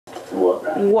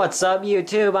What's up,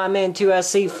 YouTube? I'm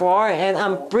N2SC4, and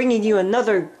I'm bringing you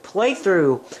another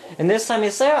playthrough. And this time,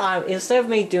 instead of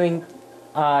me doing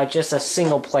just a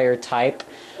single player type,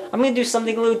 I'm gonna do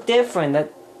something a little different.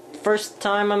 That first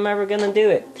time I'm ever gonna do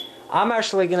it. We're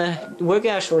actually gonna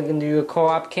do a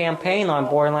co-op campaign on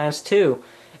Borderlands 2,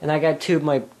 and I got two of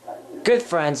my good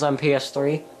friends on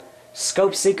PS3,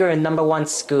 Scope Seeker and Number One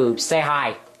Scoob. Say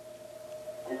hi.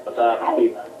 What's up?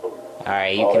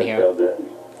 Alright, you can hear him.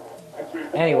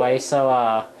 Anyway, so,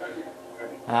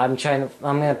 I'm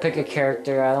gonna pick a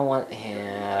character. I don't want,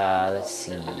 let's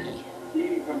see.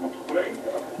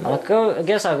 I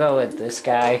guess I'll go with this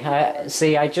guy.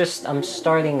 I'm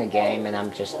starting the game, and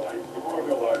I'm just,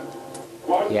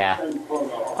 yeah.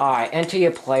 Alright, enter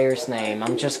your player's name.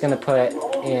 I'm just gonna put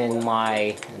in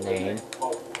my name.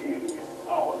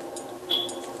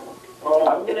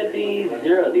 I'm gonna be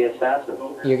Zero, the assassin.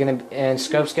 And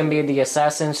Scope's gonna be the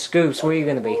assassin. Scoops, where are you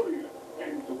gonna be?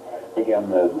 I think I'm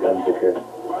the gun picker.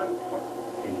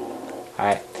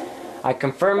 Alright. I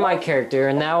confirmed my character,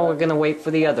 and now we're gonna wait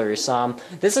for the others.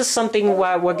 This is something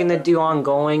we're gonna do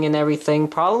ongoing and everything.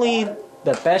 Probably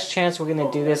the best chance we're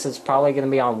gonna do this is probably gonna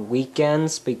be on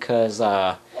weekends, because,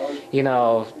 you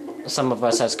know, some of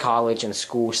us has college and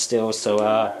school still,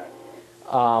 so,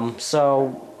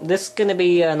 so this is gonna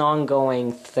be an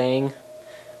ongoing thing,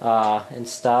 and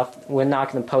stuff. We're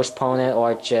not gonna postpone it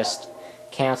or just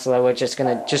cancel it. We're just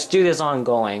gonna do this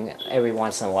ongoing every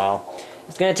once in a while.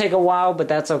 It's gonna take a while, but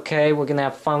that's okay. We're gonna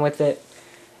have fun with it.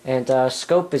 And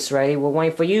Scope is ready. We're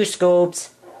waiting for you, Scopes.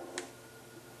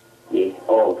 Yeah.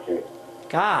 Oh, okay.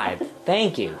 God,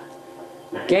 thank you.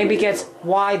 Game begins.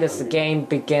 Why does the game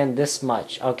begin this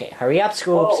much? Okay, hurry up,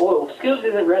 Scoops. Oh, Scoops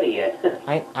isn't ready yet.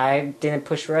 I didn't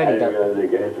push ready though.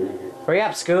 Hurry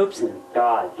up, Scoops.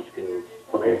 God, Scoops.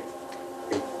 Okay.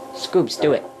 Scoops,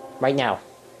 do it right now.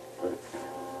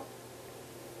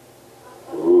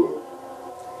 Ooh.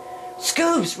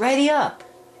 Scoops, ready up.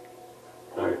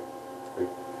 Alright.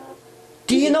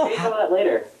 Do you know how that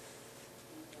later?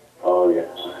 Oh yeah.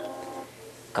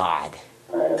 God.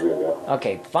 Alright, here we go.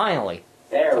 Okay, finally.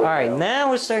 There we go. Alright, now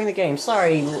we're starting the game.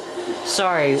 Sorry,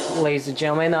 ladies and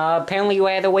gentlemen. Apparently you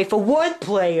had to wait for one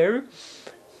player.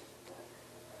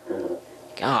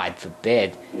 God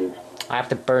forbid. I have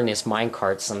to burn his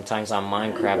minecart sometimes on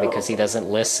Minecraft because he doesn't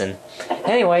listen.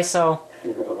 Anyway, so...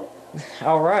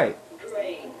 Alright.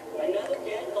 Great. Another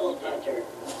dead gold hunter.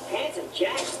 Handsome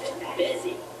Jackson.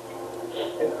 Busy.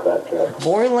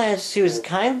 Borderlands 2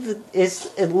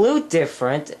 is a little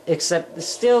different, except it's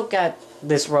still got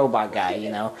this robot guy,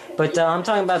 you know. But I'm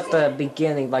talking about the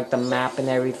beginning, like the map and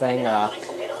everything.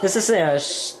 This is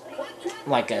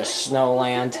like a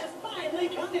snowland,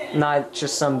 not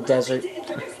just some desert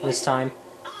this time.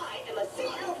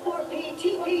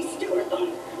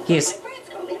 He is...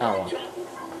 Oh,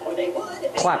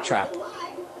 well. Claptrap.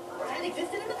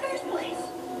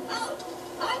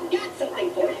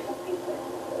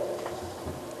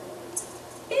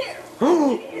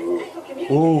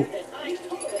 Ooh.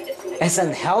 It's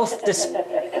a health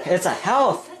it's a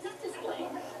health.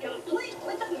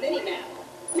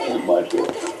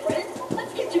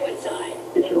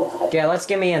 Yeah, let's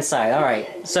get me inside.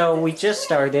 Alright, so we just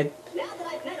started.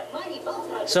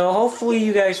 So hopefully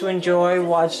you guys will enjoy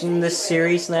watching this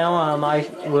series now. I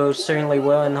will certainly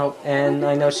will, and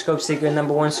I know Scope Seeker and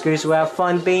Number One Scoops will have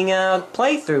fun being a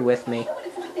playthrough with me.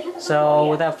 So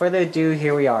without further ado,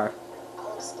 here we are.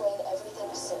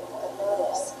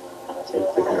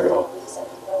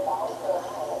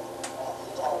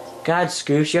 God,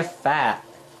 Scoops, you're fat.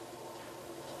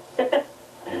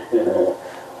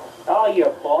 Oh,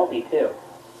 you're baldy too.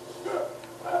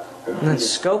 And then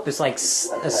Scope is like a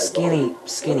skinny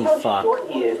fuck.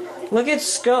 Look at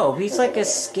Scope, he's like a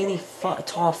skinny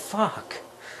tall fuck.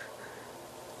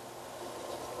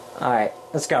 Alright,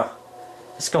 let's go.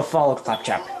 Let's go follow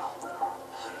Claptrap.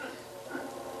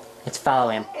 Let's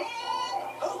follow him.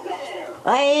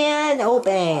 And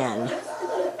open!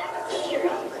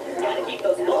 Gotta keep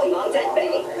those golemogs at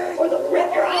bay, or they'll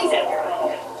rip your eyes out.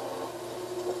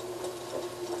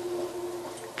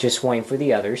 Just waiting for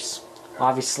the others.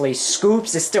 Obviously,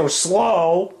 Scoops is still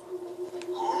slow.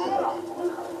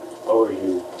 Oh,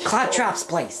 you. Claptrap's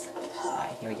place.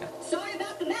 Alright, here we go. Sorry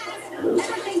about the mess.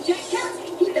 Everything Jack counts,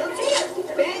 he builds here.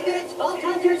 Bandits, vault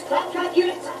hunters, Claptrap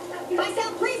units. If I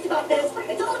sound pleased about this,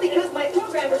 it's only because my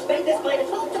programmers made this my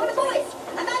default tone of voice.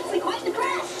 I'm actually quite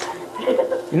depressed.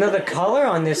 You know, the color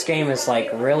on this game is like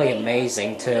really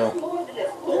amazing too.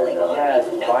 Yeah,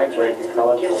 it's vibrant,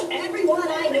 colorful. Everyone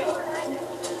I know.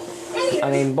 I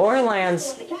mean,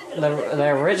 Borderlands, the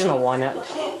original one, it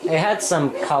had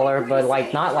some color, but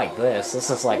like not like this. This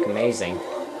is like amazing.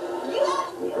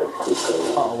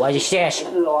 Oh, what is this? This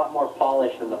is a lot more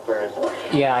polished than the first.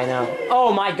 Yeah, I know.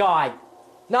 Oh my god!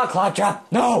 Not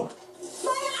Claptrap! No!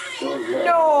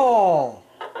 No!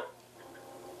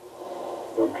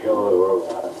 Don't kill the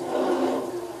robot.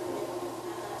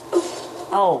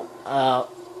 Oh,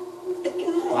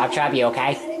 Claptrap, you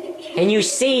okay? Can you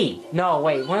see? No,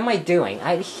 wait, what am I doing?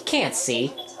 He can't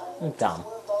see. I'm dumb.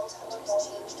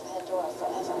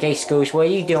 Okay, Scooch, what are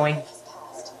you doing?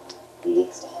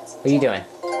 What are you doing?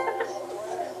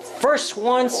 First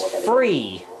one's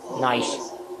free. Nice.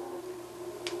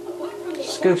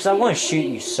 Scoops, I want to shoot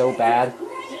you so bad.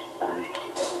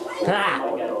 Ha!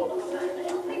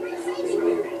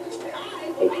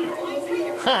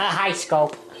 Hi,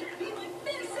 Scope.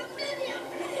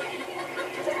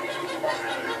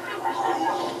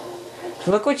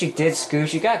 Look what you did,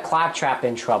 Scooch. You got Claptrap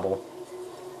in trouble.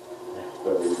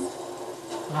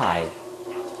 Hi.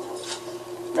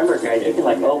 Remember, guys, you can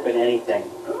like open anything.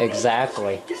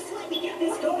 Exactly. Just let me get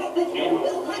this door open and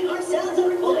we'll let ourselves a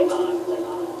bully bog.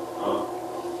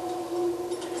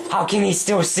 How can he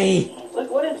still see? Look,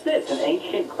 what is this? An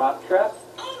ancient claptrap?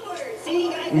 Onward! See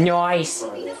you guys. Nice.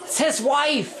 It's his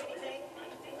wife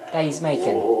that he's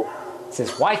making. It's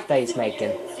his wife that he's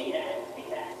making.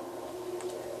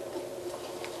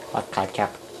 What,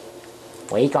 Claptrap?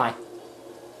 Where you going?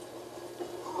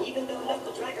 Even though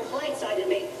Knuckle Dragger blindsided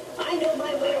me, I know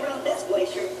my way around this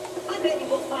glacier. I bet you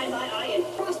will find my eye in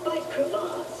Frostbite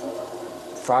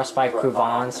Crevons. Frostbite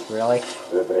Crevons, really?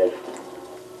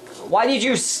 Why did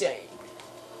you say?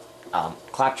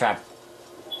 Claptrap.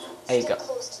 There you go.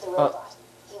 Close to the robot.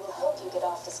 He will help you get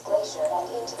off this glacier and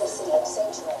into the city of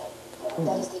Sanctuary.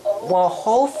 That is the only. Well,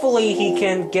 hopefully he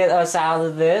can get us out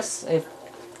of this. If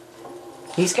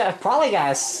he's probably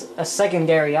got a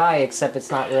secondary eye, except it's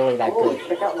not really that Oh, good.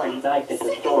 check out my knife. It's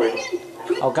a sword.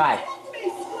 Oh God!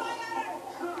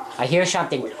 I hear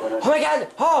something. Oh my God!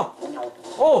 Oh!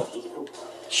 Oh!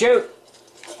 Shoot!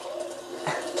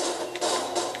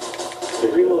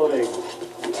 Reloading.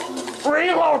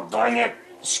 Reload! Dang it!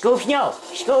 Scoops, no!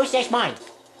 Scoops, that's mine!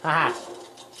 Haha!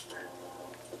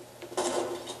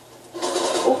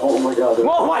 Oh my god.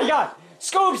 Oh my God!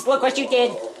 Scoops, look what you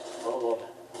did! Oh.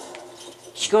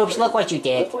 Scoops, look what you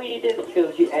did! Look what you did,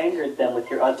 Scoops. You angered them with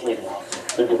your ugliness.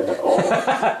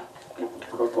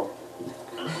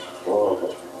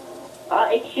 Oh.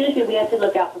 Excuse me, we have to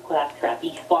look out for Claptrap.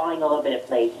 He's falling all over the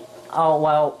place. Oh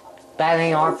well, that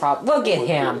ain't our problem. Look at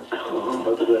him!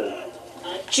 What's this?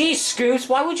 Gee, Scoops,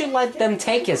 why would you let them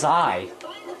take his eye?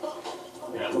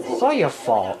 It's all your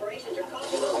fault.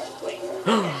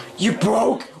 You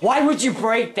broke? Why would you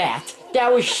break that?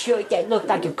 That looked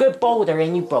like a good boulder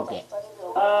and you broke it.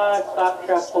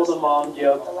 Claptrap told a mom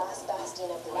joke. The last bastion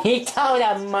of the He told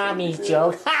a mommy's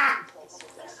joke. Ha!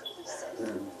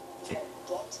 Get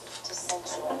to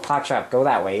Sanctuary. Claptrap, go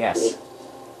that way, yes.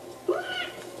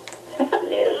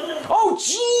 Oh,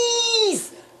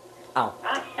 jeez! Oh.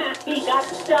 He got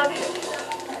stuck.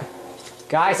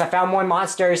 Guys, I found more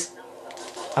monsters.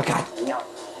 Oh, God. No.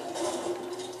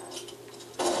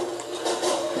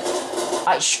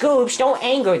 Scoops, don't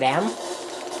anger them.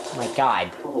 Oh, my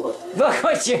God. Look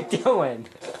what you're doing.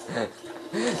 Look.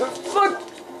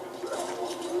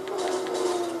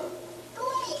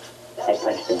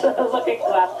 Look at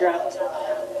Claptrap.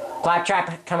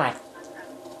 Claptrap, come on.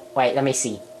 Wait, let me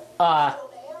see.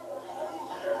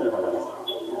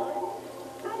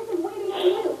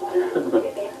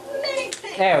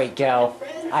 There we go.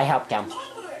 I helped him.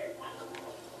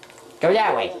 Go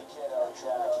that way.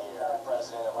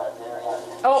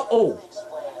 Oh, oh.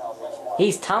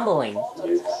 He's tumbling.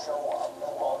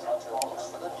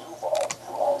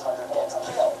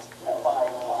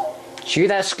 Shoot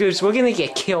that, Scoops. We're gonna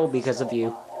get killed because of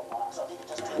you.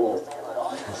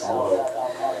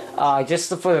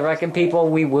 Just for the record, people,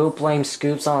 we will blame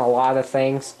Scoops on a lot of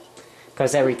things.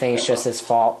 Because everything's just his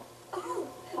fault.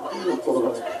 I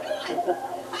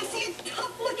see a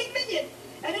tough-looking minion,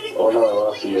 and an Oh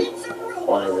no, I incredibly see it. handsome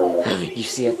robot. You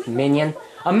see a minion?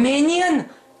 A minion?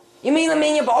 You mean a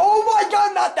minion? But oh my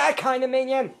God, not that kind of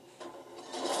minion!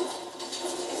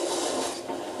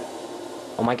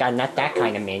 Oh my God, not that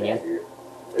kind of minion.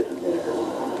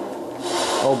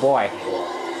 Oh boy.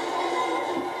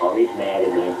 Oh, he's mad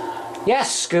at me.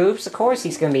 Yes, Scoops, of course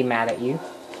he's gonna be mad at you.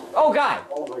 Oh God!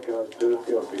 Oh my god, this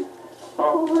killed me.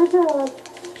 Oh my god.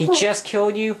 He just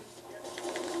killed you?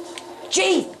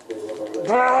 Gee! Get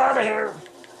out of here!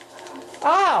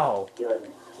 Oh!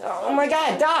 Oh my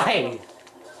God, die!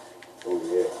 Oh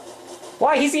yeah.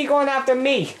 Why is he going after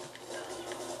me?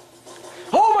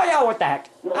 Oh my God, what the heck?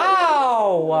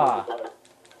 Ow!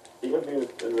 He hit me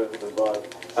in the butt.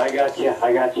 I got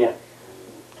you.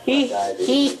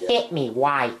 He hit me.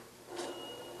 Why?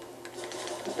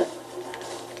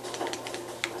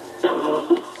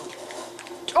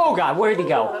 Oh God, where'd he I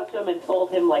go? went up to him and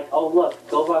told him, like, oh, look,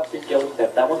 go after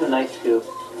Joseph. That was a nice scoop.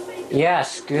 Yeah,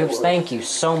 Scoops, thank you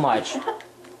so much.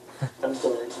 I'm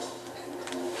sorry.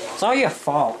 It's all your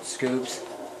fault, Scoops.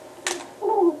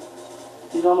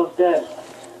 He's almost dead.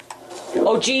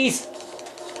 Oh, jeez.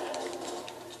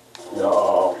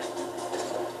 No.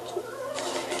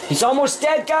 He's almost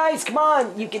dead, guys. Come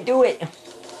on, you can do it.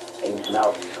 Ain't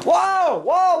now. Whoa,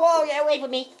 whoa, whoa. Get away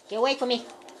from me. Get away from me.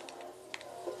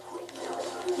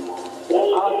 I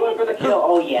was going for the kill.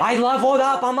 Oh, yeah. I leveled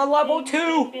up. I'm a level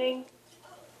 2. Ding,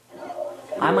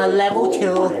 I'm a level 2.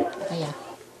 Oh, yeah.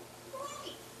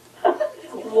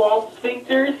 ding. Wall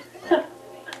sphincters.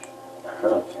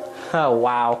 Oh,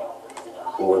 wow.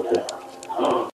 What was it?